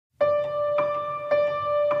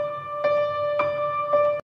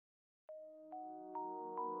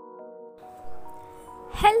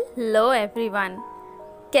Hello everyone,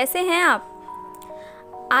 कैसे हैं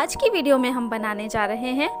आप। आज की वीडियो में हम बनाने जा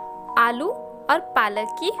रहे हैं आलू और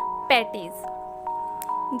पालक की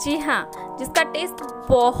पैटीज। जी हाँ, जिसका टेस्ट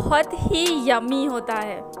बहुत ही यम्मी होता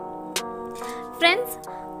है। फ्रेंड्स,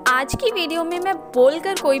 आज की वीडियो में मैं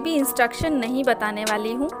बोलकर कोई भी इंस्ट्रक्शन नहीं बताने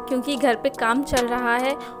वाली हूँ, क्योंकि घर पे काम चल रहा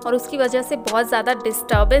है और उसकी वजह से बहुत ज़्यादा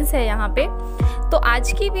डिस्टर्बेंस है यहाँ पे। तो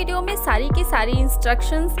आज की वीडियो में सारी की सारी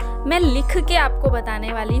इंस्ट्रक्शंस मैं लिख के आपको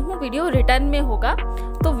बताने वाली हूँ। वीडियो रिटर्न में होगा,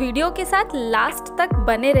 तो वीडियो के साथ लास्ट तक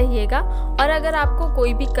बने रहिएगा। और अगर आपको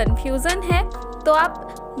कोई भी कन्फ्यूज़न है तो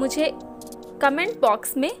आप मुझे कमेंट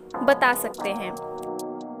बॉक्स में बता सकते हैं।